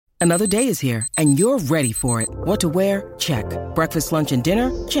Another day is here, and you're ready for it. What to wear? Check. Breakfast, lunch, and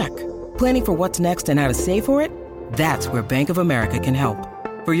dinner? Check. Planning for what's next and how to save for it? That's where Bank of America can help.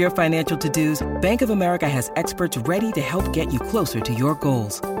 For your financial to-dos, Bank of America has experts ready to help get you closer to your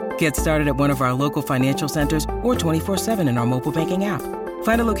goals. Get started at one of our local financial centers or 24/7 in our mobile banking app.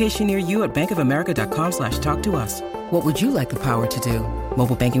 Find a location near you at bankofamerica.com/talktous. What would you like the power to do?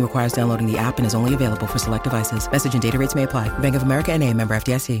 Mobile banking requires downloading the app and is only available for select devices. Message and data rates may apply. Bank of America N.A., member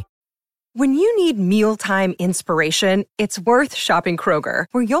FDIC. When you need mealtime inspiration, it's worth shopping Kroger,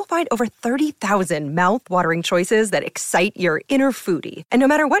 where you'll find over 30,000 mouth-watering choices that excite your inner foodie. And no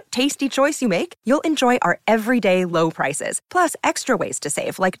matter what tasty choice you make, you'll enjoy our everyday low prices, plus extra ways to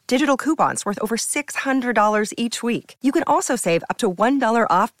save, like digital coupons worth over $600 each week. You can also save up to $1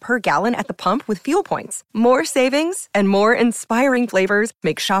 off per gallon at the pump with fuel points. More savings and more inspiring flavors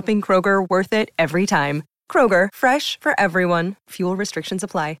make shopping Kroger worth it every time. Kroger, fresh for everyone. Fuel restrictions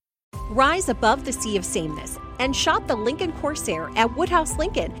apply. Rise above the sea of sameness and shop the Lincoln Corsair at Woodhouse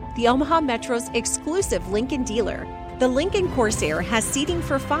Lincoln, the Omaha Metro's exclusive Lincoln dealer. The Lincoln Corsair has seating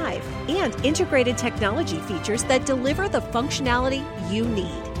for 5 and integrated technology features that deliver the functionality you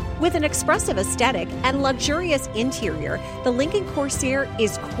need. With an expressive aesthetic and luxurious interior, the Lincoln Corsair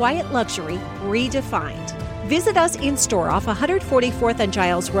is quiet luxury redefined. Visit us in-store off 144th and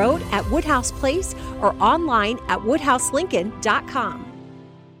Giles Road at Woodhouse Place or online at woodhouselincoln.com.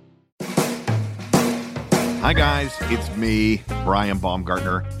 Hi guys, it's me, Brian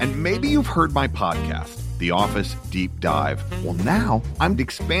Baumgartner, and maybe you've heard my podcast, The Office Deep Dive. Well, now I'm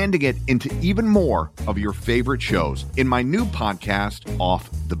expanding it into even more of your favorite shows in my new podcast, Off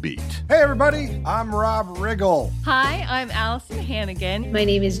the Beat. Hey everybody, I'm Rob Riggle. Hi, I'm Allison Hannigan. My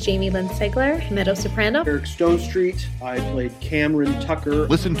name is Jamie Lynn Segler, Meadow Soprano. Eric Stonestreet. I played Cameron Tucker.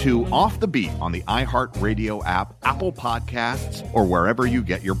 Listen to Off the Beat on the iHeartRadio app, Apple Podcasts, or wherever you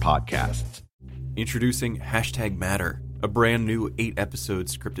get your podcasts. Introducing Hashtag Matter, a brand new 8-episode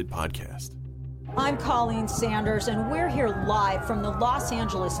scripted podcast. I'm Colleen Sanders, and we're here live from the Los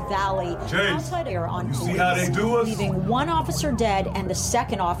Angeles Valley. James, outside air on you police, see how they do us? leaving one officer dead and the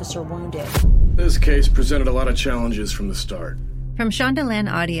second officer wounded. This case presented a lot of challenges from the start. From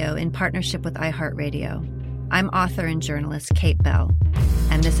Shondaland Audio in partnership with iHeartRadio, I'm author and journalist Kate Bell,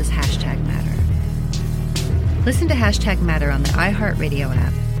 and this is Hashtag Matter. Listen to Hashtag Matter on the iHeartRadio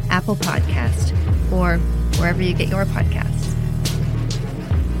app, Apple Podcast, or wherever you get your podcasts.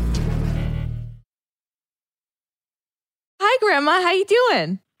 Hi, Grandma. How you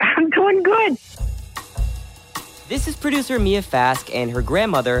doing? I'm doing good. This is producer Mia Fask and her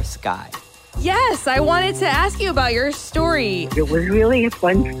grandmother, Sky. Yes, I wanted to ask you about your story. It was really a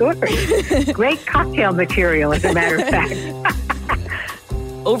fun story. Great cocktail material, as a matter of fact.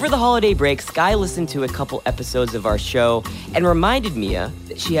 Over the holiday break, Sky listened to a couple episodes of our show and reminded Mia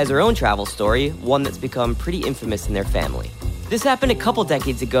that she has her own travel story, one that's become pretty infamous in their family. This happened a couple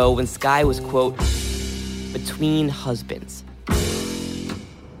decades ago when Sky was, quote, between husbands.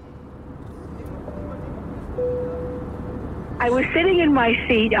 I was sitting in my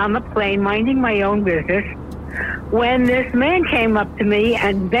seat on the plane, minding my own business, when this man came up to me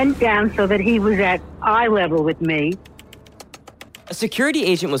and bent down so that he was at eye level with me. A security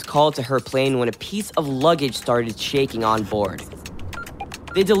agent was called to her plane when a piece of luggage started shaking on board.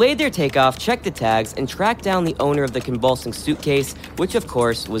 They delayed their takeoff, checked the tags, and tracked down the owner of the convulsing suitcase, which of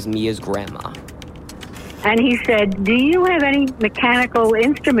course was Mia's grandma. And he said, "Do you have any mechanical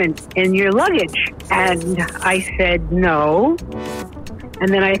instruments in your luggage?" And I said, "No."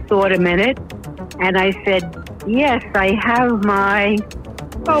 And then I thought a minute, and I said, "Yes, I have my..."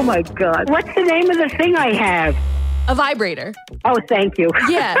 Oh my God. What's the name of the thing I have? A vibrator. Oh, thank you.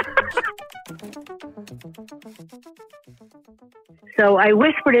 Yeah. So I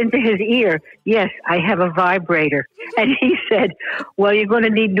whispered into his ear, "Yes, I have a vibrator." And he said, "Well, you're going to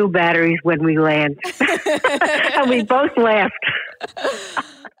need new batteries when we land." And we both laughed.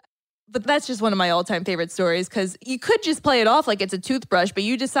 But that's just one of my all-time favorite stories, because you could just play it off like it's a toothbrush, but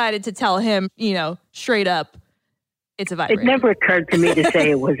you decided to tell him, straight up, it's a vibrator. It never occurred to me to say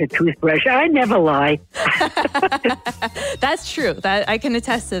it was a toothbrush. I never lie. That's true. That I can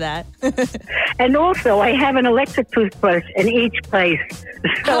attest to that. And also, I have an electric toothbrush in each place,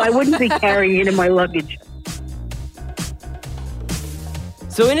 so I wouldn't be carrying it in my luggage.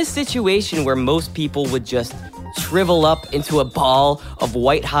 So in a situation where most people would just shrivel up into a ball of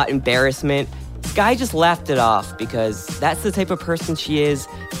white-hot embarrassment, Sky just laughed it off because that's the type of person she is.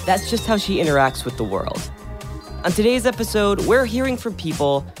 That's just how she interacts with the world. On today's episode, we're hearing from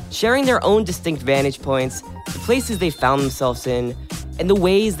people sharing their own distinct vantage points, the places they found themselves in, and the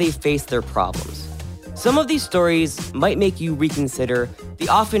ways they faced their problems. Some of these stories might make you reconsider the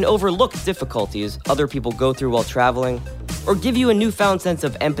often overlooked difficulties other people go through while traveling, or give you a newfound sense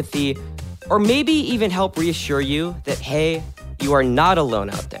of empathy, or maybe even help reassure you that, hey, you are not alone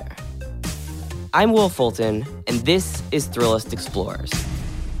out there. I'm Will Fulton, and this is Thrillist Explorers.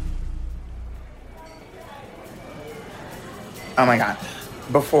 Oh my God.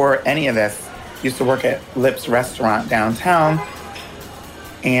 Before any of this, I used to work at Lips Restaurant downtown,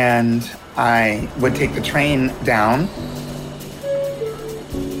 and I would take the train down,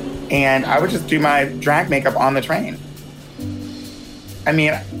 and I would just do my drag makeup on the train. I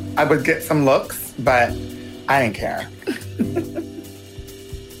mean, I would get some looks, but I didn't care.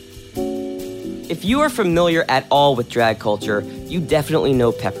 If you are familiar at all with drag culture, you definitely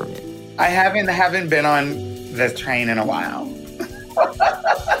know Peppermint. I haven't been on this train in a while.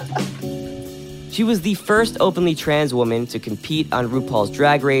 She was the first openly trans woman to compete on RuPaul's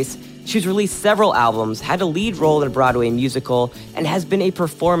Drag Race. She's released several albums, had a lead role in a Broadway musical, and has been a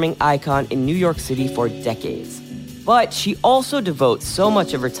performing icon in New York City for decades. But she also devotes so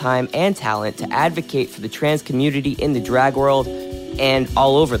much of her time and talent to advocate for the trans community in the drag world and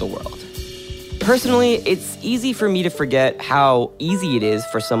all over the world. Personally, it's easy for me to forget how easy it is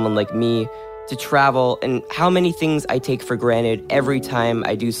for someone like me to travel and how many things I take for granted every time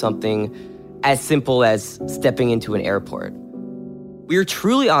I do something as simple as stepping into an airport. We are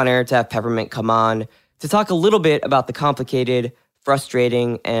truly honored to have Peppermint come on to talk a little bit about the complicated,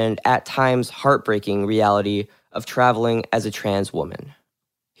 frustrating, and at times heartbreaking reality of traveling as a trans woman.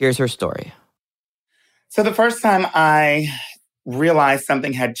 Here's her story. So the first time I realized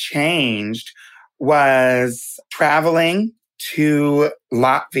something had changed was traveling to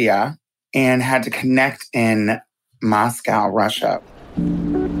Latvia and had to connect in Moscow, Russia.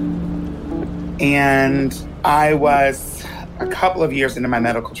 And I was a couple of years into my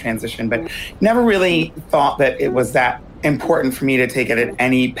medical transition, but never really thought that it was that important for me to take it at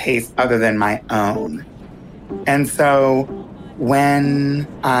any pace other than my own. And so when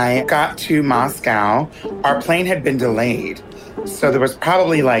I got to Moscow, our plane had been delayed. So there was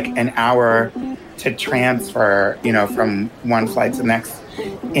probably like an hour to transfer, from one flight to the next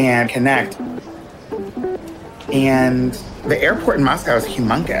and connect. And the airport in Moscow is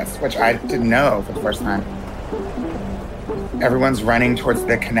humongous, which I didn't know for the first time. Everyone's running towards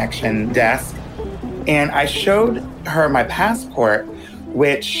the connection desk. And I showed her my passport,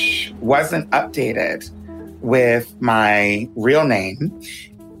 which wasn't updated with my real name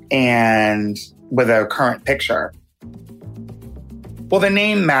and with a current picture. Well, the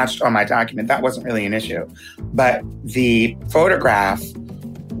name matched on my document. That wasn't really an issue. But the photograph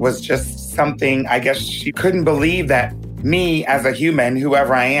was just something, I guess she couldn't believe that me as a human,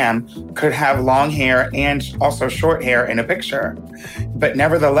 whoever I am, could have long hair and also short hair in a picture. But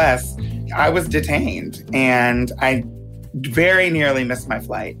nevertheless, I was detained and I very nearly missed my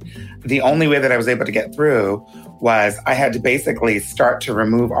flight. The only way that I was able to get through was I had to basically start to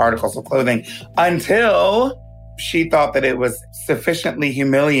remove articles of clothing until she thought that it was sufficiently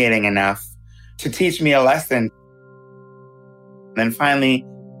humiliating enough to teach me a lesson. And then finally,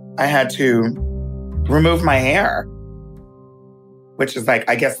 I had to remove my hair, which is like,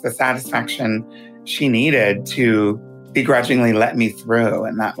 I guess, the satisfaction she needed to begrudgingly let me through.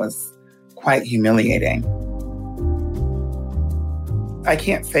 And that was quite humiliating. I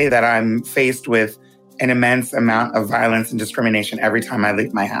can't say that I'm faced with an immense amount of violence and discrimination every time I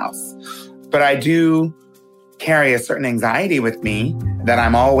leave my house. But I do carry a certain anxiety with me that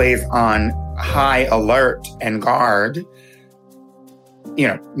I'm always on high alert and guard.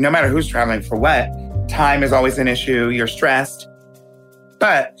 No matter who's traveling for what, time is always an issue. You're stressed.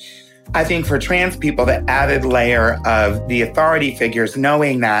 But I think for trans people, the added layer of the authority figures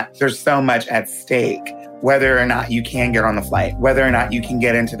knowing that there's so much at stake, whether or not you can get on the flight, whether or not you can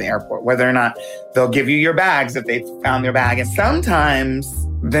get into the airport, whether or not they'll give you your bags if they found their bag. And sometimes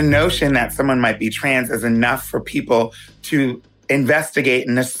the notion that someone might be trans is enough for people to investigate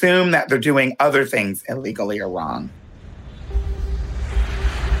and assume that they're doing other things illegally or wrong.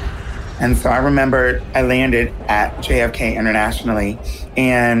 And so I remember I landed at JFK internationally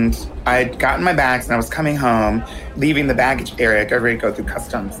and I'd gotten my bags and I was coming home, leaving the baggage area, got ready to go through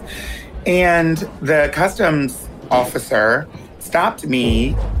customs. And the customs officer stopped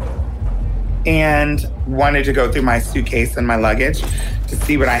me and wanted to go through my suitcase and my luggage to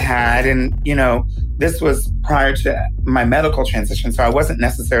see what I had. And, this was prior to my medical transition, so I wasn't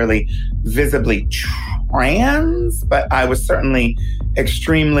necessarily visibly trans, but I was certainly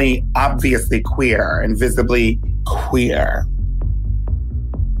extremely obviously queer and visibly queer.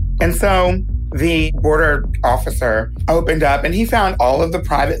 And so the border officer opened up and he found all of the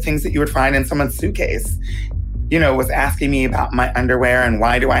private things that you would find in someone's suitcase. was asking me about my underwear and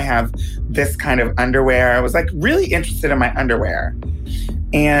why do I have this kind of underwear. I was like really interested in my underwear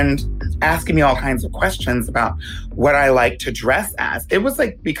and asking me all kinds of questions about what I like to dress as. It was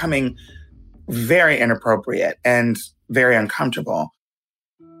like becoming very inappropriate and very uncomfortable.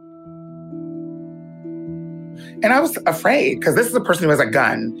 And I was afraid because this is a person who has a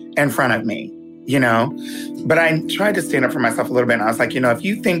gun in front of me, But I tried to stand up for myself a little bit. And I was like, if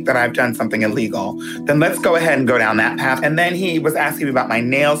you think that I've done something illegal, then let's go ahead and go down that path. And then he was asking me about my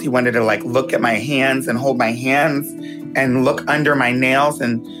nails. He wanted to look at my hands and hold my hands and look under my nails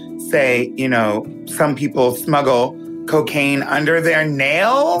and say, some people smuggle cocaine under their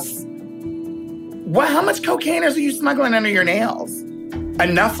nails. What? How much cocaine are you smuggling under your nails?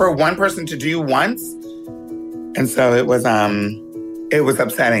 Enough for one person to do once? And so it was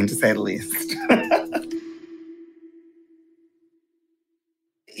upsetting, to say the least.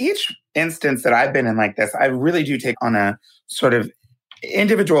 Each instance that I've been in like this, I really do take on a sort of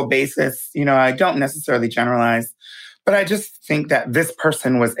individual basis. I don't necessarily generalize, but I just think that this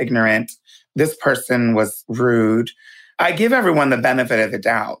person was ignorant. This person was rude. I give everyone the benefit of the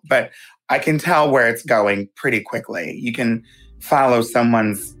doubt, but I can tell where it's going pretty quickly. You can follow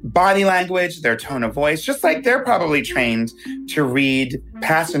someone's body language, their tone of voice, just like they're probably trained to read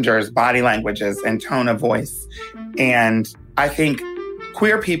passengers' body languages and tone of voice. And I think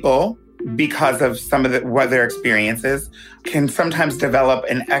queer people, because of some of what their experiences, can sometimes develop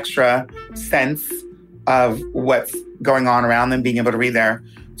an extra sense of what's going on around them, being able to read their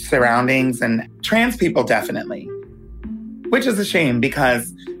surroundings. And trans people definitely, which is a shame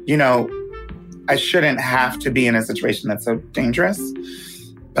because, I shouldn't have to be in a situation that's so dangerous.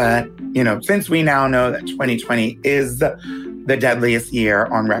 But, since we now know that 2020 is the deadliest year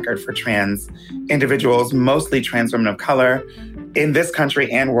on record for trans individuals, mostly trans women of color, in this country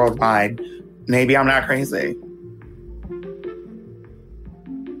and worldwide, maybe I'm not crazy.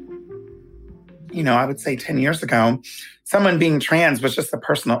 I would say 10 years ago, someone being trans was just a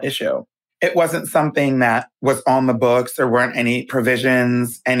personal issue. It wasn't something that was on the books. There weren't any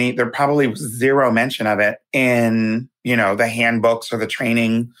provisions, there probably was zero mention of it in, the handbooks or the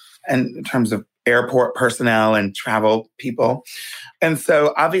training and in terms of airport personnel and travel people. And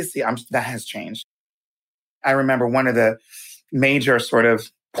so obviously that has changed. I remember one of the major sort of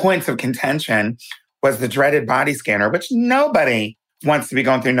points of contention was the dreaded body scanner, which nobody wants to be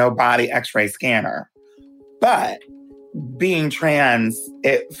going through no body x-ray scanner. But being trans,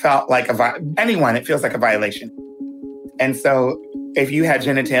 it felt like it feels like a violation. And so if you had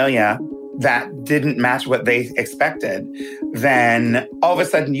genitalia that didn't match what they expected, then all of a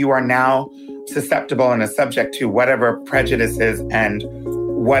sudden you are now susceptible and a subject to whatever prejudices and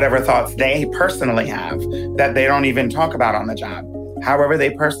whatever thoughts they personally have that they don't even talk about on the job. However they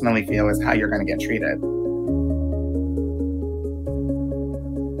personally feel is how you're going to get treated.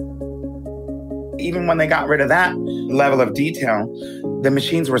 Even when they got rid of that level of detail, the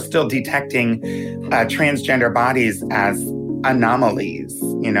machines were still detecting transgender bodies as anomalies,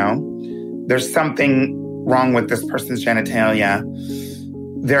 There's something wrong with this person's genitalia.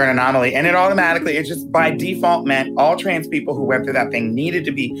 They're an anomaly. And it just by default meant all trans people who went through that thing needed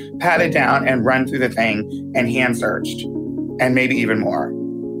to be patted down and run through the thing and hand searched. And maybe even more.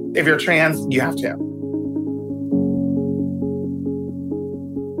 If you're trans, you have to.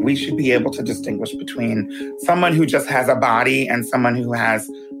 We should be able to distinguish between someone who just has a body and someone who has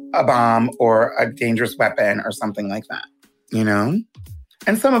a bomb or a dangerous weapon or something like that,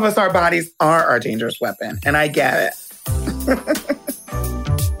 And some of us, our bodies are our dangerous weapon, and I get it.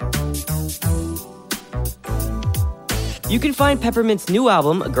 You can find Peppermint's new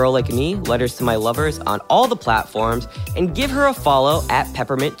album, A Girl Like Me, Letters to My Lovers, on all the platforms, and give her a follow at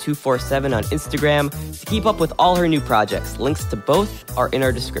Peppermint247 on Instagram to keep up with all her new projects. Links to both are in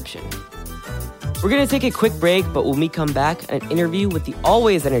our description. We're going to take a quick break, but when we come back, an interview with the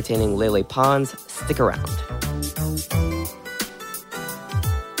always entertaining Lele Pons. Stick around.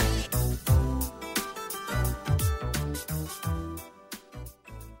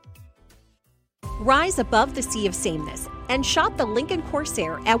 Rise above the sea of sameness and shop the Lincoln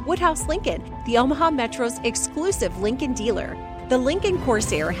Corsair at Woodhouse Lincoln, the Omaha Metro's exclusive Lincoln dealer. The Lincoln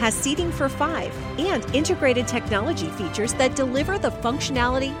Corsair has seating for 5 and integrated technology features that deliver the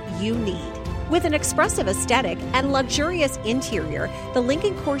functionality you need. With an expressive aesthetic and luxurious interior, the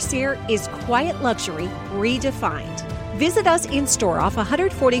Lincoln Corsair is quiet luxury redefined. Visit us in-store off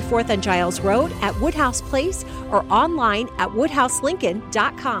 144th and Giles Road at Woodhouse Place or online at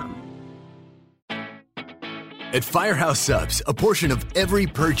woodhouselincoln.com. At Firehouse Subs, a portion of every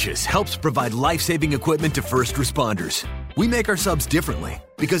purchase helps provide life-saving equipment to first responders. We make our subs differently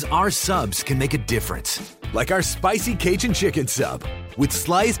because our subs can make a difference. Like our spicy Cajun chicken sub with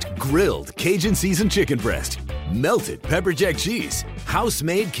sliced, grilled Cajun seasoned chicken breast, melted pepper jack cheese,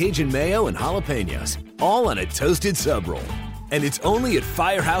 house-made Cajun mayo, and jalapenos, all on a toasted sub roll. And it's only at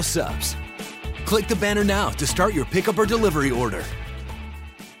Firehouse Subs. Click the banner now to start your pickup or delivery order.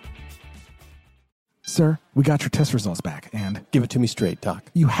 Sir, we got your test results back, and... Give it to me straight, Doc.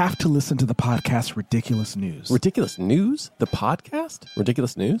 You have to listen to the podcast Ridiculous News. Ridiculous News? The podcast?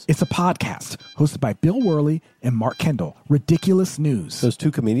 Ridiculous News? It's a podcast hosted by Bill Worley and Mark Kendall. Ridiculous News. Those two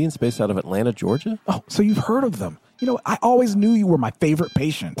comedians based out of Atlanta, Georgia? Oh, so you've heard of them. You know, I always knew you were my favorite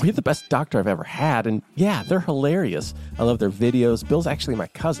patient. Well, you're the best doctor I've ever had, and yeah, they're hilarious. I love their videos. Bill's actually my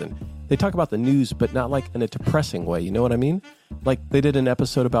cousin. They talk about the news, but not like in a depressing way, you know what I mean? Like they did an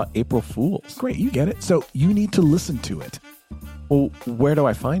episode about April Fools. Great, you get it. So you need to listen to it. Well, where do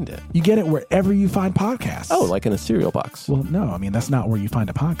I find it? You get it wherever you find podcasts. Oh, like in a cereal box? Well, no, I mean, that's not where you find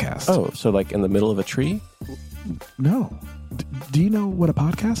a podcast. Oh, so like in the middle of a tree? No. Do you know what a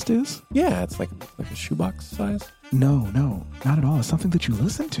podcast is? Yeah, it's like a shoebox size. No, not at all. It's something that you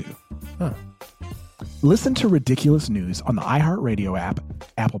listen to. Huh. Listen to Ridiculous News on the iHeartRadio app,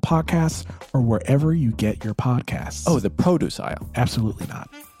 Apple Podcasts, or wherever you get your podcasts. Oh, the produce aisle. Absolutely not.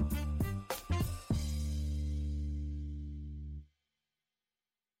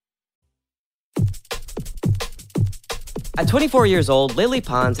 At 24 years old, Lily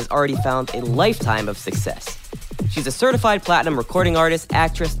Pons has already found a lifetime of success. She's a certified platinum recording artist,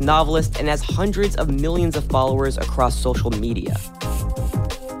 actress, novelist, and has hundreds of millions of followers across social media.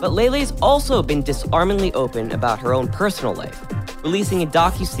 But Lele's also been disarmingly open about her own personal life, releasing a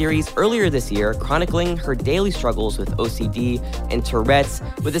docuseries earlier this year chronicling her daily struggles with OCD and Tourette's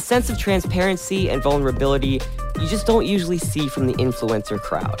with a sense of transparency and vulnerability you just don't usually see from the influencer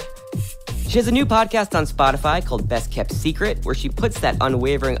crowd. She has a new podcast on Spotify called Best Kept Secret, where she puts that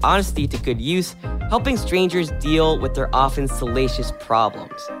unwavering honesty to good use, helping strangers deal with their often salacious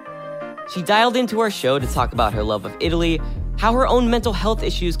problems. She dialed into our show to talk about her love of Italy, how her own mental health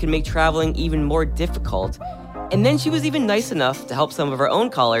issues can make traveling even more difficult, and then she was even nice enough to help some of her own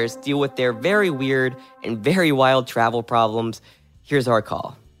callers deal with their very weird and very wild travel problems. Here's our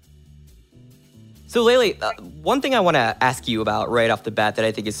call. So, Lele, one thing I want to ask you about right off the bat that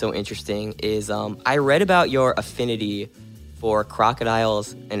I think is so interesting is I read about your affinity for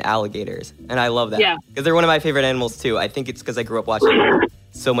crocodiles and alligators, and I love that. Yeah. Because they're one of my favorite animals, too. I think it's because I grew up watching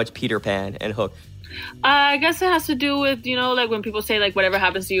so much Peter Pan and Hook. I guess it has to do with, like when people say, like, whatever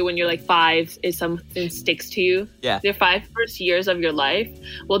happens to you when you're, like, 5 is something sticks to you. Yeah. The 5 first years of your life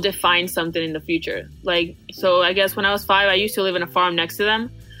will define something in the future. Like, so I guess when I was 5, I used to live in a farm next to them.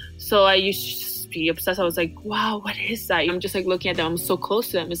 So I used to be obsessed. I was like, wow, what is that? I'm just, like, looking at them. I'm so close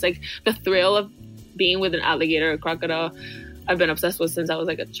to them. It's, like, the thrill of being with an alligator or crocodile I've been obsessed with since I was,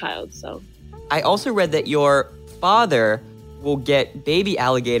 like, a child, so. I also read that your father will get baby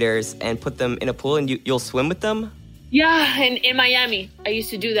alligators and put them in a pool and you'll swim with them? Yeah, and in Miami. I used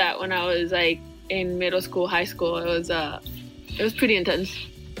to do that when I was like in middle school, high school. It was pretty intense.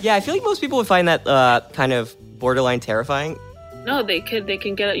 Yeah, I feel like most people would find that kind of borderline terrifying. No, they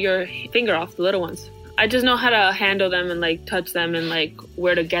can get your finger off, the little ones. I just know how to handle them and like touch them and like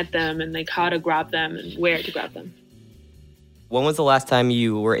where to get them and like how to grab them and where to grab them. When was the last time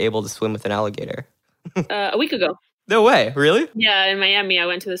you were able to swim with an alligator? A week ago. No way, really? Yeah, in Miami, I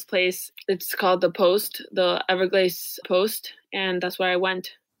went to this place. It's called The Post, the Everglades Post, and that's where I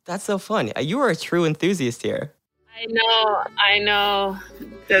went. That's so fun. You are a true enthusiast here. I know.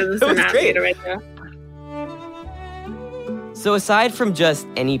 There's an alligator right there. So aside from just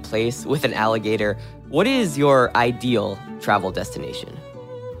any place with an alligator, what is your ideal travel destination?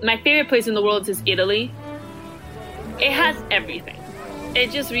 My favorite place in the world is Italy. It has everything. It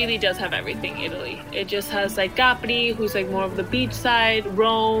just really does have everything, Italy. It just has like Capri, who's like more of the beach side,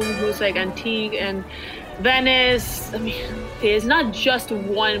 Rome, who's like antique, and Venice. I mean, it's not just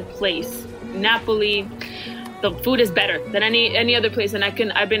one place. Napoli, the food is better than any other place, and I've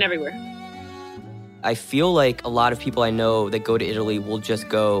been everywhere. I feel like a lot of people I know that go to Italy will just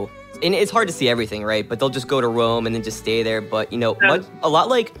go, and it's hard to see everything, right? But they'll just go to Rome and then just stay there. But, a lot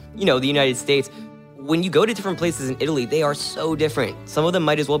like, the United States, when you go to different places in Italy, they are so different. Some of them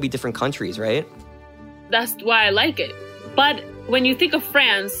might as well be different countries, right? That's why I like it. But when you think of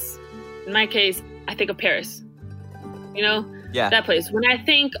France, in my case, I think of Paris. Yeah. That place. When I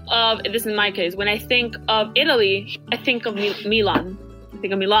think of, this is my case, when I think of Italy, I think of Milan. I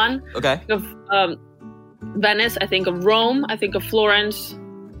think of Milan. Okay. I think of Venice. I think of Rome. I think of Florence.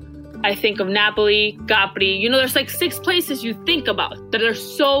 I think of Napoli, Capri. There's like 6 places you think about that are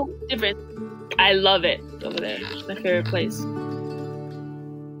so different. I love it over there. It's my favorite place.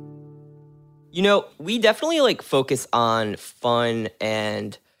 You know, we definitely like focus on fun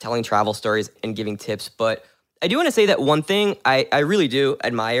and telling travel stories and giving tips, but I do want to say that one thing I really do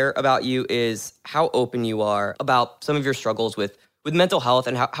admire about you is how open you are about some of your struggles with mental health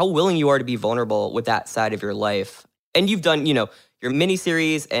and how willing you are to be vulnerable with that side of your life. And you've done, you know, your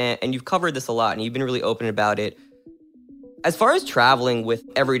mini-series and you've covered this a lot and you've been really open about it. As far as traveling with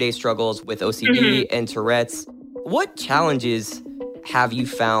everyday struggles with OCD and Tourette's, what challenges have you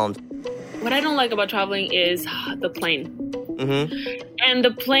found? What I don't like about traveling is the plane. Mm-hmm. And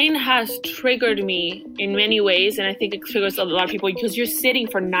the plane has triggered me in many ways, and I think it triggers a lot of people because you're sitting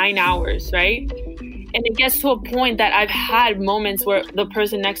for 9 hours, right? And it gets to a point that I've had moments where the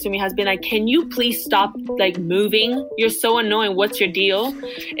person next to me has been like, can you please stop like moving? You're so annoying. What's your deal?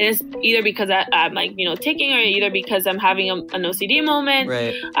 And it's either because I'm like, you know, ticking, or either because I'm having an OCD moment.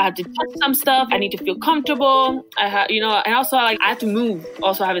 Right. I have to touch some stuff. I need to feel comfortable. I have, you know, and also like I have to move.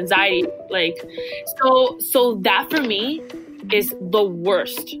 Also have anxiety. Like, so that for me is the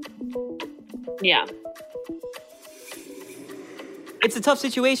worst. Yeah. It's a tough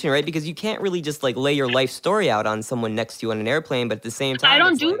situation, right? Because you can't really just like lay your life story out on someone next to you on an airplane, but at the same time, I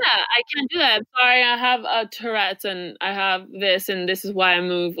don't do that. I can't do that. I'm sorry, I have a Tourette's and I have this and this is why I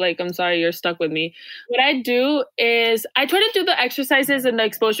move. Like, I'm sorry, you're stuck with me. What I do is I try to do the exercises and the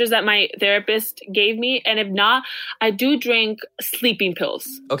exposures that my therapist gave me. And if not, I do drink sleeping pills.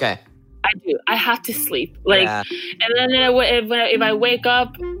 Okay. I do. I have to sleep. Like, yeah. And then if I wake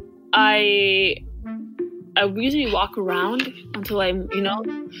up, I usually walk around until I, you know,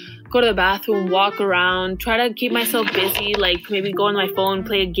 go to the bathroom, walk around, try to keep myself busy, like maybe go on my phone,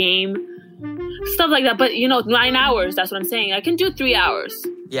 play a game, stuff like that. But, you know, 9 hours, that's what I'm saying. I can do 3 hours.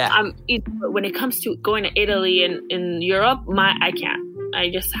 Yeah. When it comes to going to Italy and in Europe, I can't. I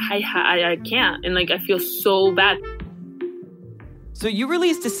can't. And, like, I feel so bad. So you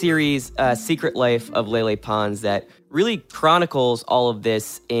released a series, Secret Life of Lele Pons, that really chronicles all of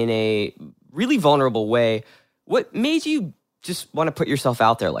this in a really vulnerable way. What made you just want to put yourself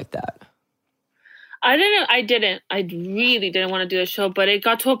out there like that? I really didn't want to do a show, but it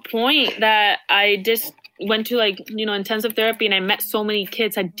got to a point that I just went to, like, you know, intensive therapy, and I met so many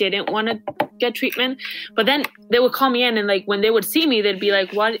kids I didn't want to get treatment. But then they would call me in, and like when they would see me, they'd be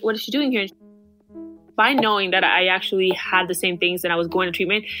like, what is she doing here? By knowing that I actually had the same things and I was going to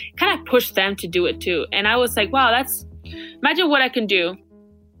treatment, kind of pushed them to do it too. And I was like, wow, imagine what I can do.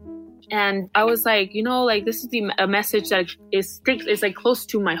 And I was like, you know, like this is a message that is like close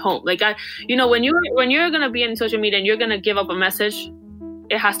to my home. Like you know, when you're gonna be in social media and you're gonna give up a message,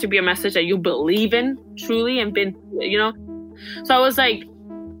 it has to be a message that you believe in truly and been, you know. So I was like,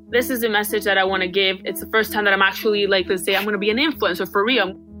 this is a message that I want to give. It's the first time that I'm actually like, let's say I'm gonna be an influencer for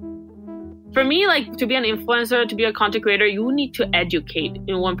real. For me, like, to be an influencer, to be a content creator, you need to educate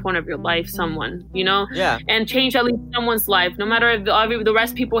in one point of your life someone, you know? Yeah. And change at least someone's life. No matter if the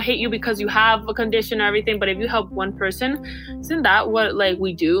rest of people hate you because you have a condition or everything, but if you help one person, isn't that what, like,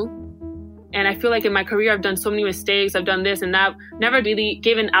 we do? And I feel like in my career, I've done so many mistakes. I've done this and that. Never really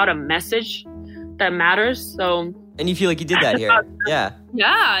given out a message that matters, so... And you feel like you did that here. Yeah.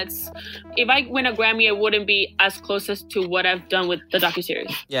 Yeah, if I win a Grammy, it wouldn't be as close as to what I've done with the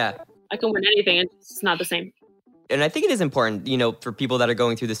docuseries. Yeah. I can win anything, and it's not the same. And I think it is important, you know, for people that are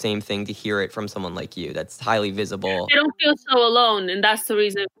going through the same thing to hear it from someone like you that's highly visible. They don't feel so alone, and that's the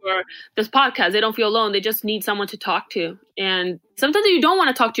reason for this podcast. They don't feel alone. They just need someone to talk to. And sometimes you don't want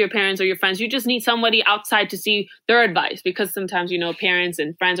to talk to your parents or your friends. You just need somebody outside to see their advice, because sometimes, you know, parents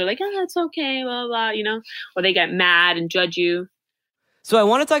and friends are like, oh, it's okay, blah, blah, you know, or they get mad and judge you. So I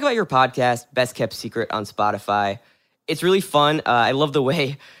want to talk about your podcast, Best Kept Secret, on Spotify. It's really fun. I love the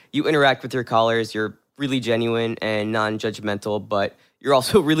way you interact with your callers. You're really genuine and non-judgmental, but you're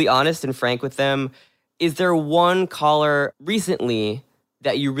also really honest and frank with them. Is there one caller recently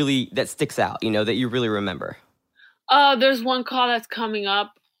that sticks out, you know, that you really remember? There's one call that's coming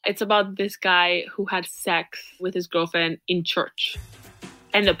up. It's about this guy who had sex with his girlfriend in church,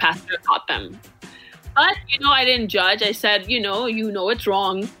 and the pastor caught them. But, you know, I didn't judge. I said, you know it's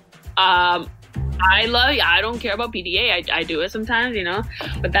wrong. I love you. I don't care about PDA. I do it sometimes, you know,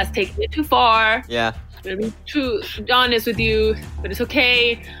 but that's taking it too far. Yeah. I'm going to be honest with you, but it's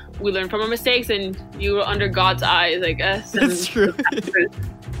okay. We learn from our mistakes, and you were under God's eyes, I guess. That's true.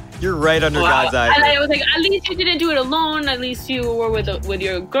 You're right under God's eyes. And I was like, at least you didn't do it alone. At least you were with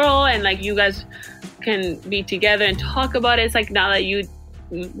your girl, and like you guys can be together and talk about it. It's like not that you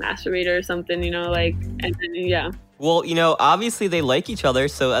masturbate or something, you know, like, and then, yeah. Well, you know, obviously they like each other,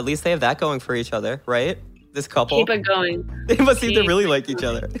 so at least they have that going for each other, right? This couple. Keep it going. They must seem to really like each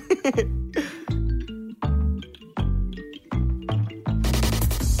other.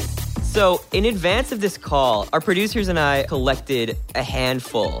 So, in advance of this call, our producers and I collected a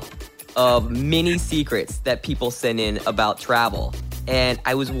handful of mini secrets that people send in about travel. And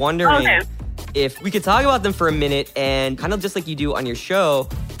I was wondering if we could talk about them for a minute and kind of just like you do on your show,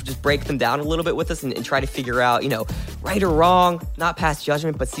 just break them down a little bit with us and try to figure out, right or wrong, not pass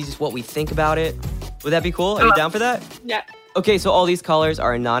judgment, but see just what we think about it. Would that be cool? Are you down for that? Yeah. Okay, so all these callers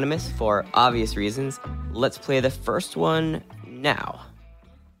are anonymous for obvious reasons. Let's play the first one now.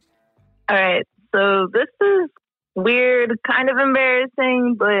 All right, so this is weird, kind of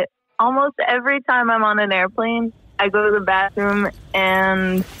embarrassing, but almost every time I'm on an airplane, I go to the bathroom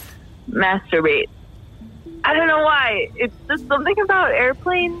and masturbate. I don't know why. It's just something about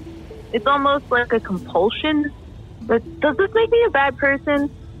airplanes. It's almost like a compulsion. But does this make me a bad person?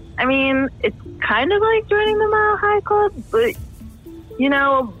 I mean, it's kind of like joining the Mile High Club, but,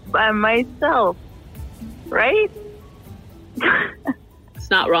 by myself, right? It's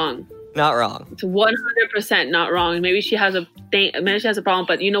not wrong. Not wrong. It's 100% not wrong. Maybe she has a thing. Maybe she has a problem,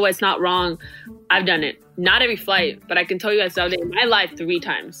 but you know what? It's not wrong. I've done it. Not every flight, but I can tell you I've done it in my life 3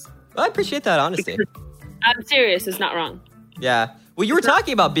 times. Well, I appreciate that honesty. I'm serious. It's not wrong. Yeah. Well, you were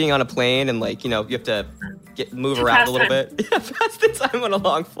talking about being on a plane and you have to move around a little bit. Yeah, pass the time on a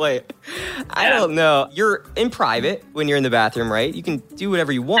long flight. I don't know. You're in private when you're in the bathroom, right? You can do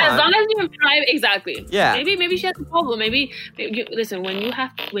whatever you want. As long as you're in private, exactly. Yeah. Maybe she has a problem. Listen,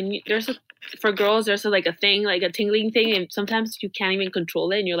 for girls, there's a thing, like a tingling thing, and sometimes you can't even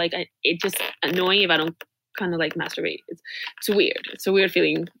control it, and you're like, it's just annoying if I don't kind of masturbate. It's weird. It's a weird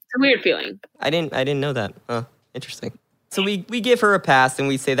feeling. It's a weird feeling. I didn't know that. Huh. Interesting. So we give her a pass and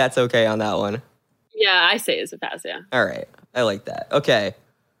we say that's okay on that one. Yeah, I say it's a pass, yeah. All right. I like that. Okay.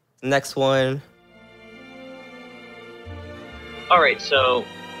 Next one. All right, so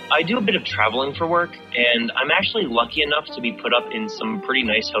I do a bit of traveling for work, and I'm actually lucky enough to be put up in some pretty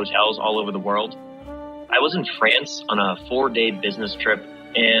nice hotels all over the world. I was in France on a 4-day business trip,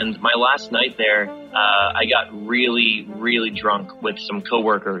 and my last night there, I got really, really drunk with some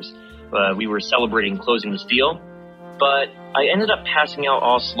coworkers. We were celebrating closing this deal, but I ended up passing out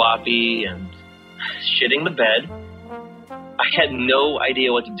all sloppy and shitting the bed. I had no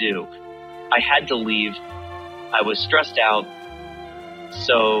idea what to do. I had to leave. I was stressed out,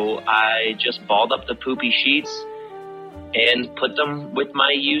 so I just balled up the poopy sheets and put them with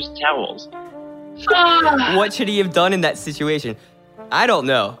my used towels. What should he have done in that situation? I don't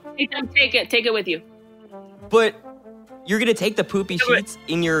know. Take it with you. But you're gonna take the poopy sheets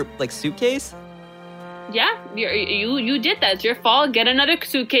in your suitcase? Yeah, you did that. It's your fault. Get another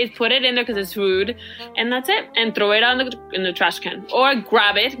suitcase, put it in there because it's rude, and that's it. And throw it out in the trash can, or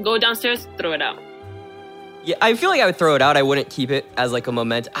grab it, go downstairs, throw it out. Yeah, I feel like I would throw it out. I wouldn't keep it as a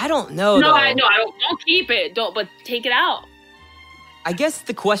memento. I don't know. No, I don't keep it. But take it out. I guess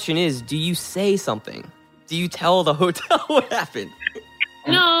the question is, do you say something? Do you tell the hotel what happened?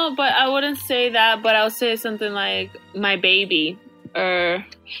 No, but I wouldn't say that. But I'll say something like my baby, or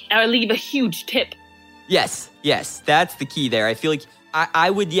I would leave a huge tip. Yes, that's the key there. I feel like I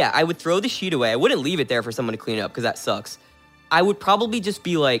would throw the sheet away. I wouldn't leave it there for someone to clean up because that sucks. I would probably just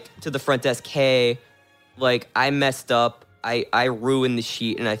be to the front desk, hey, I messed up. I ruined the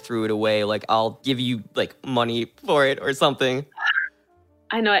sheet and I threw it away. I'll give you money for it or something.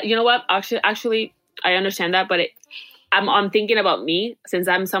 I know. You know what? Actually, I understand that, but I'm thinking about me since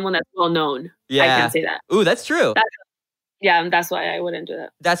I'm someone that's well known. Yeah. I can say that. Ooh, that's true. Yeah, that's why I wouldn't do that.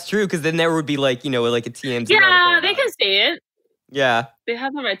 That's true, because then there would be a TMZ. Yeah, they can say it. Yeah. They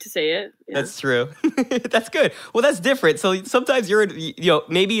have the right to say it. Yeah. That's true. That's good. Well, that's different. So sometimes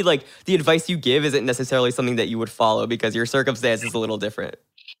maybe the advice you give isn't necessarily something that you would follow because your circumstance is a little different.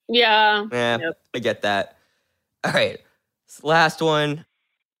 Yeah. Yeah, yep. I get that. All right. Last one.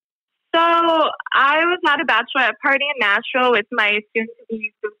 So I was at a bachelorette party in Nashville with my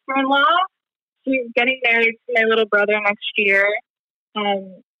soon-to-be sister-in-law. She's getting married to my little brother next year.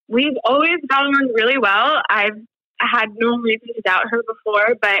 We've always gotten on really well. I've had no reason to doubt her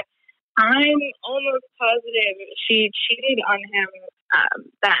before, but I'm almost positive she cheated on him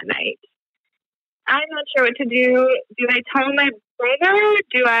that night. I'm not sure what to do. Do I tell my brother?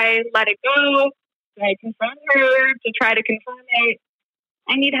 Do I let it go? Do I confront her to try to confirm it?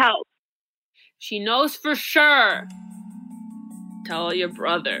 I need help. She knows for sure. Tell your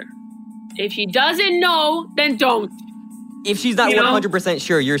brother. If she doesn't know, then don't. If she's not 100%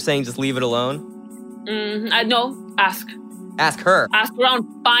 sure, you're saying just leave it alone? I know. Ask. Ask her. Ask around.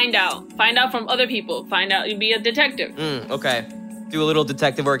 Find out. Find out from other people. Find out. You be a detective. Okay. Do a little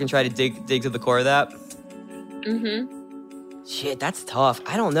detective work and try to dig to the core of that? Mm-hmm. Shit, that's tough.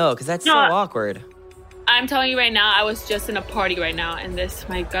 I don't know, because that's so awkward. I'm telling you right now, I was just in a party right now, and this,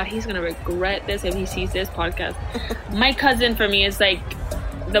 my God, he's gonna regret this if he sees this podcast. My cousin for me is like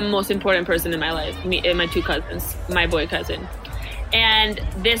the most important person in my life. Me and my two cousins, my boy cousin. And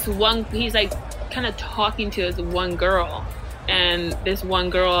this one, he's like kind of talking to this one girl, and this one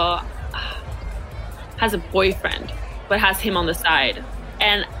girl has a boyfriend, but has him on the side.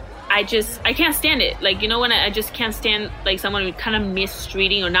 And I can't stand it. Like, you know, when I just can't stand like someone kind of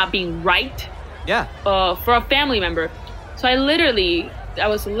mistreating or not being right. Yeah. For a family member. So I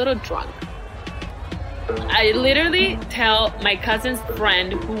was a little drunk. I literally tell my cousin's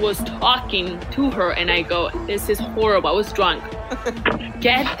friend who was talking to her, and I go, this is horrible. I was drunk.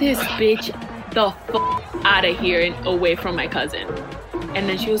 Get this bitch the out of here and away from my cousin. And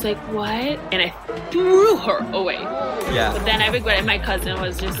then she was like, what? And I threw her away. Yeah. But then I regretted. My cousin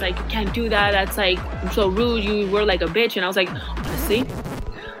was just like, you can't do that. That's like so rude. You were like a bitch. And I was like, honestly,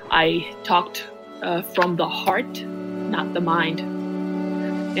 I talked from the heart, not the mind.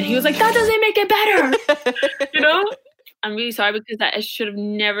 And he was like, that doesn't make it better. You know? I'm really sorry because I should have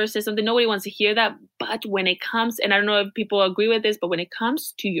never said something. Nobody wants to hear that. But when it comes, and I don't know if people agree with this, but when it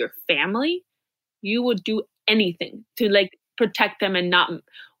comes to your family, you would do anything to like protect them and not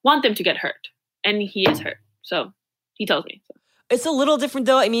want them to get hurt. And he is hurt. So he tells me. So. It's a little different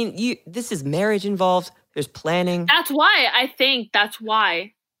though. I mean, this is marriage involved. There's planning. That's why.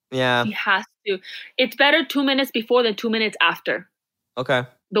 Yeah. He has to. It's better 2 minutes before than 2 minutes after. Okay.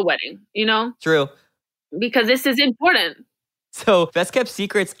 The wedding, you know? True. Because this is important. So, Best Kept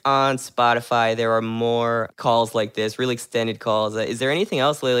Secrets on Spotify. There are more calls like this, really extended calls. Is there anything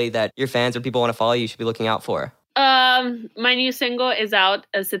else, Lily, that your fans or people want to follow you should be looking out for? My new single is out,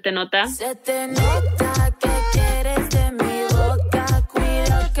 Se Te Nota.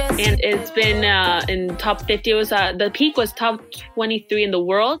 And it's been in top 50. It was the peak was top 23 in the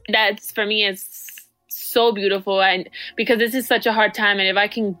world. That's for me is so beautiful, and because this is such a hard time, and if I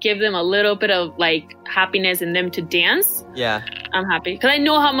can give them a little bit of like happiness and them to dance, yeah, I'm happy. Because I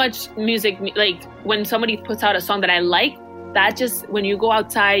know how much music, like when somebody puts out a song that I like, that just when you go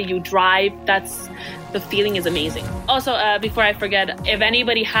outside, you drive, that's the feeling is amazing. Also, before I forget, if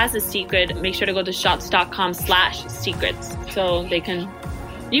anybody has a secret, make sure to go to shots.com/secrets so they can.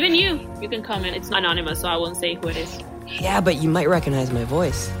 Even you can comment. It's anonymous, so I won't say who it is. Yeah, but you might recognize my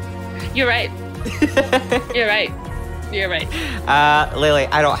voice. You're right. You're right. Lily,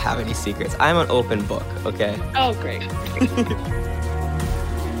 I don't have any secrets. I'm an open book, okay? Oh, great.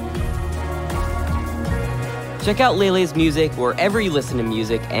 Check out Lily's music wherever you listen to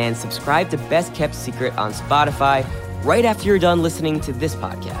music and subscribe to Best Kept Secret on Spotify right after you're done listening to this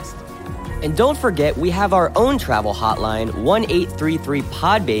podcast. And don't forget, we have our own travel hotline,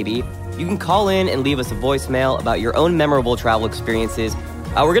 1-833-POD-BABY. You can call in and leave us a voicemail about your own memorable travel experiences.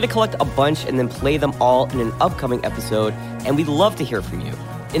 We're going to collect a bunch and then play them all in an upcoming episode, and we'd love to hear from you.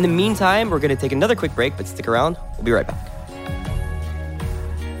 In the meantime, we're going to take another quick break, but stick around. We'll be right back.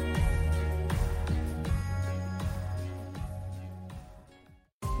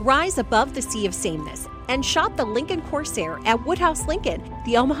 Rise above the sea of sameness and shop the Lincoln Corsair at Woodhouse Lincoln,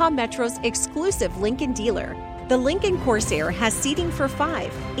 the Omaha Metro's exclusive Lincoln dealer. The Lincoln Corsair has seating for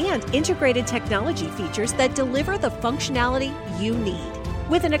 5 and integrated technology features that deliver the functionality you need.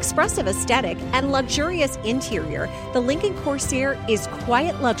 With an expressive aesthetic and luxurious interior, the Lincoln Corsair is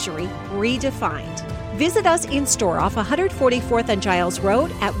quiet luxury redefined. Visit us in-store off 144th and Giles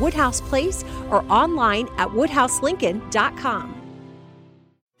Road at Woodhouse Place or online at woodhouselincoln.com.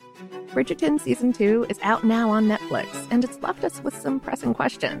 Bridgerton Season 2 is out now on Netflix, and it's left us with some pressing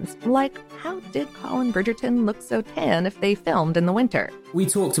questions, like how did Colin Bridgerton look so tan if they filmed in the winter? We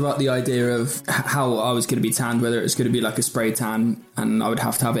talked about the idea of how I was going to be tanned, whether it's going to be like a spray tan, and I would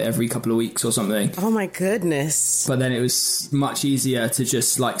have to have it every couple of weeks or something. Oh my goodness. But then it was much easier to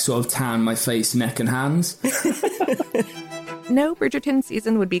just like sort of tan my face, neck and hands. No Bridgerton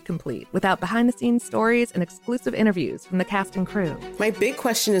season would be complete without behind-the-scenes stories and exclusive interviews from the cast and crew. My big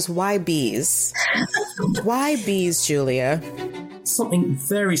question is why bees? Why bees, Julia? Something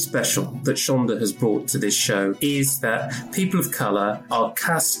very special that Shonda has brought to this show is that people of colour are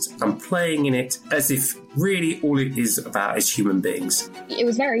cast and playing in it as if really all it is about is human beings. It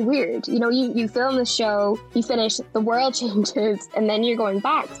was very weird. You know, you film the show, you finish, the world changes, and then you're going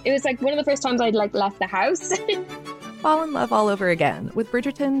back. It was like one of the first times I'd like left the house. Fall in love all over again with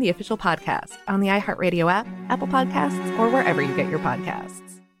Bridgerton, the official podcast, on the iHeartRadio app, Apple Podcasts, or wherever you get your podcasts.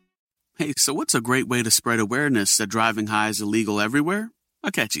 Hey, so what's a great way to spread awareness that driving high is illegal everywhere? A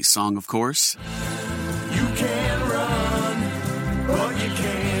catchy song, of course. You can run, but you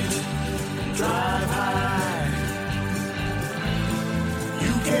can't drive high.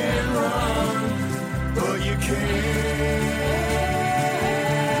 You can run, but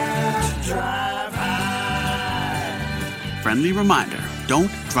friendly reminder,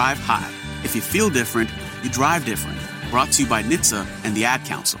 don't drive high. If you feel different, you drive different. Brought to you by NHTSA and the Ad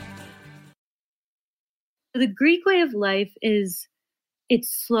Council. The Greek way of life is it's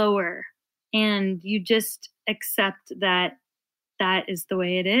slower, and you just accept that that is the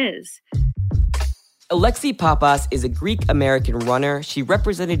way it is. Alexi Papas is a Greek-American runner. She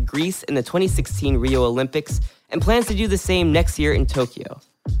represented Greece in the 2016 Rio Olympics and plans to do the same next year in Tokyo.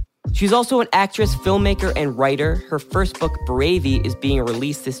 She's also an actress, filmmaker, and writer. Her first book, Bravey, is being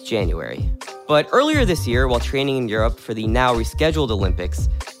released this January. But earlier this year, while training in Europe for the now rescheduled Olympics,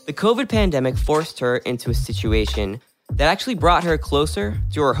 the COVID pandemic forced her into a situation that actually brought her closer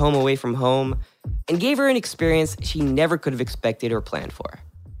to her home away from home and gave her an experience she never could have expected or planned for.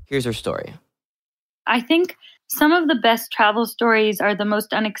 Here's her story. I think some of the best travel stories are the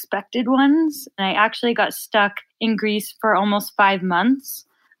most unexpected ones. And I actually got stuck in Greece for almost 5 months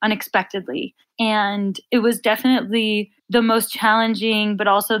unexpectedly. And it was definitely the most challenging, but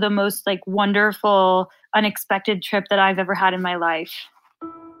also the most wonderful, unexpected trip that I've ever had in my life.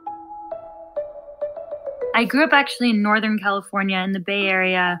 I grew up actually in Northern California in the Bay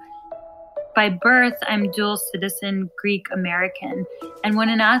Area. By birth, I'm dual citizen Greek-American. And when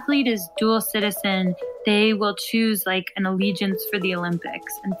an athlete is dual citizen, they will choose an allegiance for the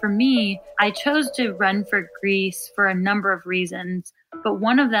Olympics. And for me, I chose to run for Greece for a number of reasons. But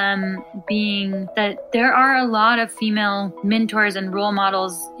one of them being that there are a lot of female mentors and role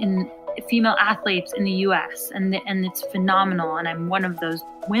models in female athletes in the US. And it's phenomenal. And I'm one of those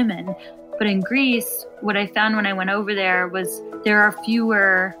women. But in Greece, what I found when I went over there was there are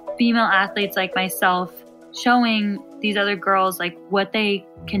fewer female athletes like myself showing these other girls what they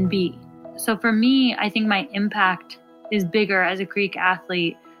can be. So for me, I think my impact is bigger as a Greek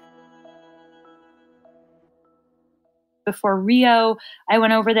athlete. Before Rio, I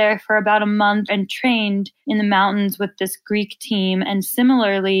went over there for about a month and trained in the mountains with this Greek team. And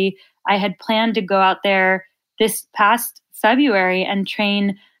similarly, I had planned to go out there this past February and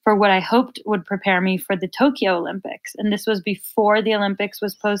train for what I hoped would prepare me for the Tokyo Olympics. And this was before the Olympics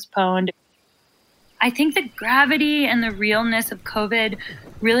was postponed. I think the gravity and the realness of COVID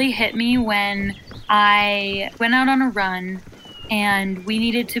really hit me when I went out on a run and we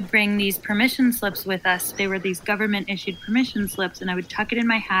needed to bring these permission slips with us. They were these government-issued permission slips, and I would tuck it in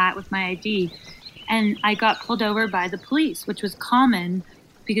my hat with my ID. And I got pulled over by the police, which was common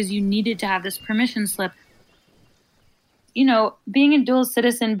because you needed to have this permission slip. You know, being a dual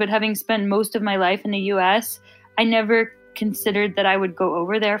citizen, but having spent most of my life in the US, I never considered that I would go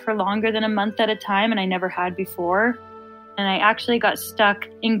over there for longer than a month at a time, and I never had before. And I actually got stuck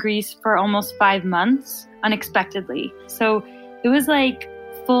in Greece for almost 5 months unexpectedly. So it was like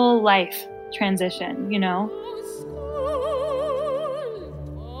full life transition, you know?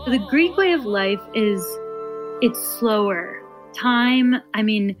 The Greek way of life is, it's slower. Time,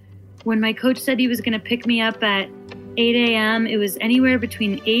 when my coach said he was going to pick me up at 8 a.m., it was anywhere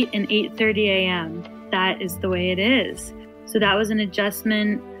between 8 and 8:30 a.m. That is the way it is. So that was an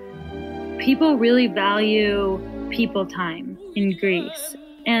adjustment. People really value people time in Greece.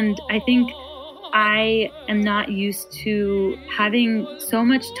 And I think I am not used to having so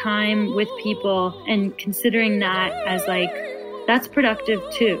much time with people and considering that as that's productive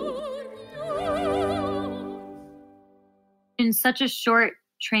too. In such a short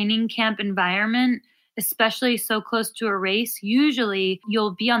training camp environment, especially so close to a race, usually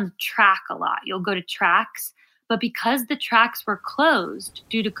you'll be on the track a lot. You'll go to tracks. But because the tracks were closed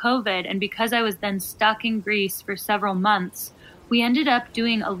due to COVID, and because I was then stuck in Greece for several months, we ended up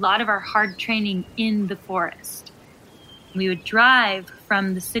doing a lot of our hard training in the forest. We would drive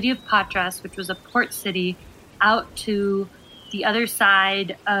from the city of Patras, which was a port city, out to the other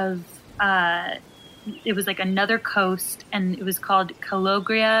side of, it was another coast, and it was called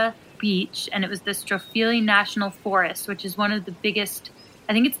Kalogria Beach, and it was the Strofili National Forest, which is one of the biggest,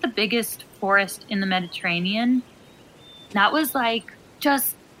 I think it's the biggest forest in the Mediterranean. That was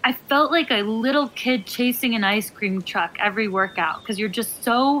I felt like a little kid chasing an ice cream truck every workout, because you're just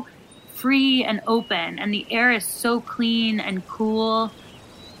so free and open, and the air is so clean and cool.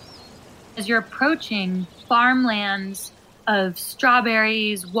 As you're approaching, farmlands of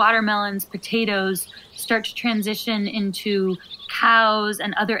strawberries, watermelons, potatoes start to transition into cows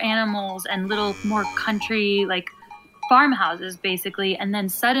and other animals and little more country farmhouses basically. And then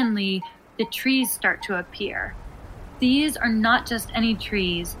suddenly the trees start to appear. These are not just any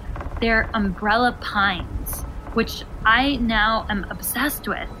trees, they're umbrella pines, which I now am obsessed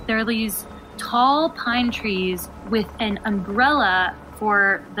with. They're these tall pine trees with an umbrella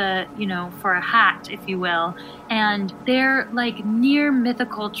for for a hat, if you will. And they're like near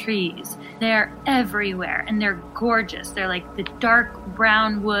mythical trees. They're everywhere and they're gorgeous. They're like the dark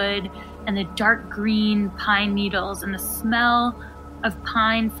brown wood and the dark green pine needles, and the smell of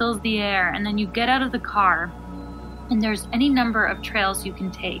pine fills the air. And then you get out of the car and there's any number of trails you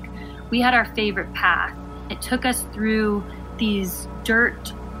can take. We had our favorite path. It took us through these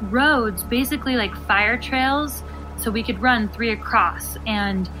dirt roads, basically like fire trails, so we could run 3 across.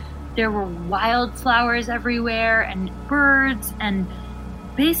 And there were wildflowers everywhere and birds, and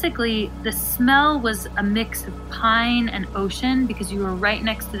basically the smell was a mix of pine and ocean because you were right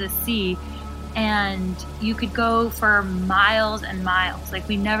next to the sea, and you could go for miles and miles. Like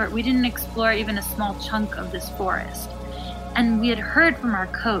we didn't explore even a small chunk of this forest. And we had heard from our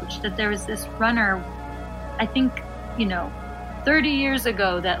coach that there was this runner, I think, 30 years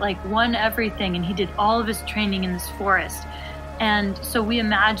ago, that like won everything, and he did all of his training in this forest. And so we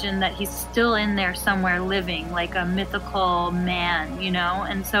imagine that he's still in there somewhere living like a mythical man,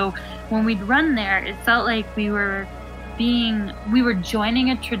 And so when we'd run there, it felt like we were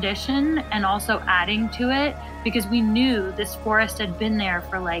joining a tradition and also adding to it, because we knew this forest had been there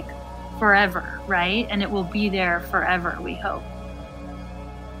for like forever, right? And it will be there forever, we hope.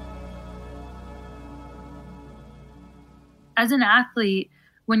 As an athlete,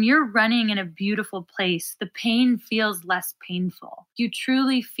 when you're running in a beautiful place, the pain feels less painful. You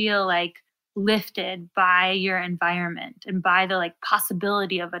truly feel like lifted by your environment and by the like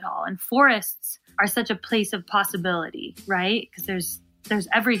possibility of it all. And forests are such a place of possibility, right? Because there's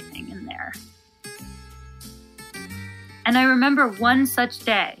everything in there. And I remember one such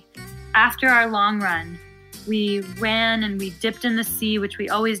day, after our long run, we ran and we dipped in the sea, which we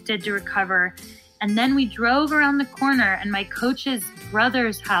always did to recover. And then we drove around the corner, and my coach's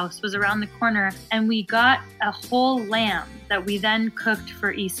brother's house was around the corner, and we got a whole lamb that we then cooked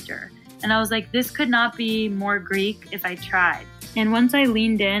for Easter. And I was like, this could not be more Greek if I tried. And once I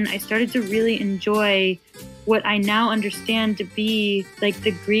leaned in, I started to really enjoy what I now understand to be like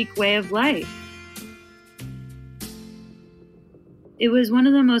the Greek way of life. It was one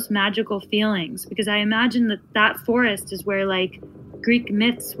of the most magical feelings, because I imagine that forest is where like Greek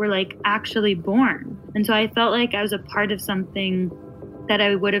myths were like actually born. And so I felt like I was a part of something that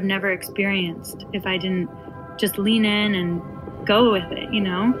I would have never experienced if I didn't just lean in and go with it,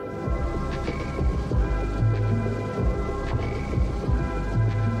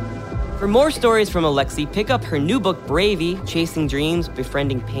 For more stories from Alexi, pick up her new book, Bravey, Chasing Dreams,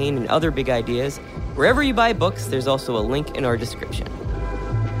 Befriending Pain, and Other Big Ideas. Wherever you buy books, there's also a link in our description.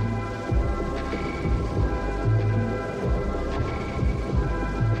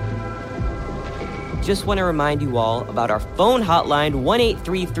 Just want to remind you all about our phone hotline,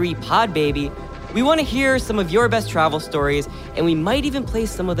 1-833-POD-BABY. We want to hear some of your best travel stories, and we might even play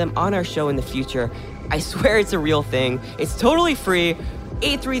some of them on our show in the future. I swear it's a real thing. It's totally free.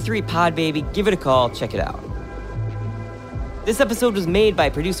 833-POD-BABY. Give it a call. Check it out. This episode was made by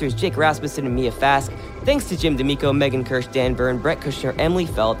producers Jake Rasmussen and Mia Fask. Thanks to Jim D'Amico, Megan Kirsch, Dan Byrne, Brett Kushner, Emily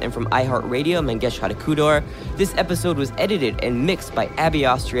Felt, and from iHeartRadio, Mangesh Hattikudur. This episode was edited and mixed by Abby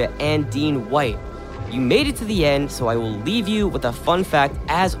Austria and Dean White. You made it to the end, so I will leave you with a fun fact,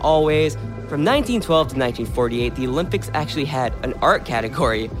 as always. From 1912 to 1948, the Olympics actually had an art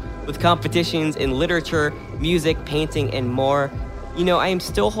category with competitions in literature, music, painting, and more. I am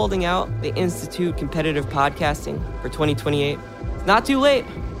still holding out the Institute Competitive Podcasting for 2028. It's not too late.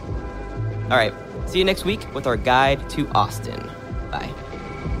 All right, see you next week with our guide to Austin. Bye.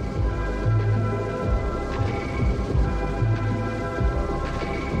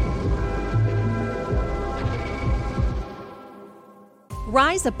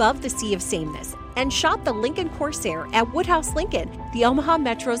 Rise above the sea of sameness and shop the Lincoln Corsair at Woodhouse Lincoln, the Omaha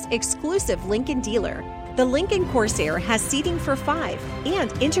Metro's exclusive Lincoln dealer. The Lincoln Corsair has seating for 5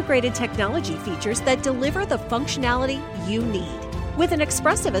 and integrated technology features that deliver the functionality you need. With an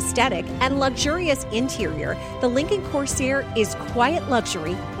expressive aesthetic and luxurious interior, the Lincoln Corsair is quiet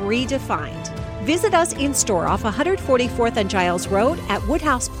luxury redefined. Visit us in-store off 144th and Giles Road at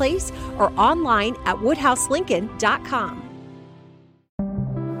Woodhouse Place or online at woodhouselincoln.com.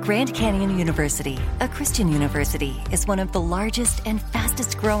 Grand Canyon University, a Christian university, is one of the largest and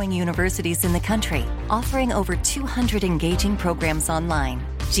fastest growing universities in the country, offering over 200 engaging programs online.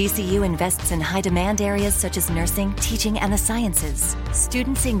 GCU invests in high demand areas such as nursing, teaching, and the sciences.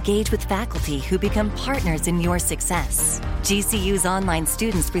 Students engage with faculty who become partners in your success. GCU's online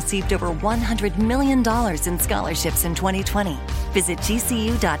students received over $100 million in scholarships in 2020. Visit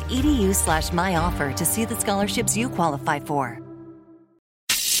gcu.edu/myoffer to see the scholarships you qualify for.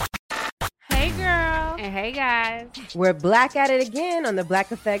 Hey, girl. And hey, guys. We're Black at It again on the Black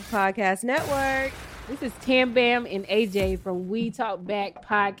Effect Podcast Network. This is Tam Bam and AJ from We Talk Back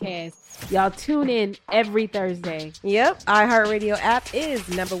Podcast. Y'all tune in every Thursday. Yep, iHeartRadio app is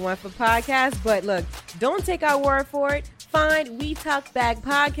 #1 for podcasts. But look, don't take our word for it. Find We Talk Back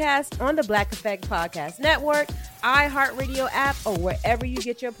Podcast on the Black Effect Podcast Network, iHeartRadio app, or wherever you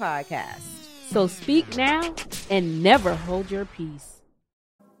get your podcasts. So speak now and never hold your peace.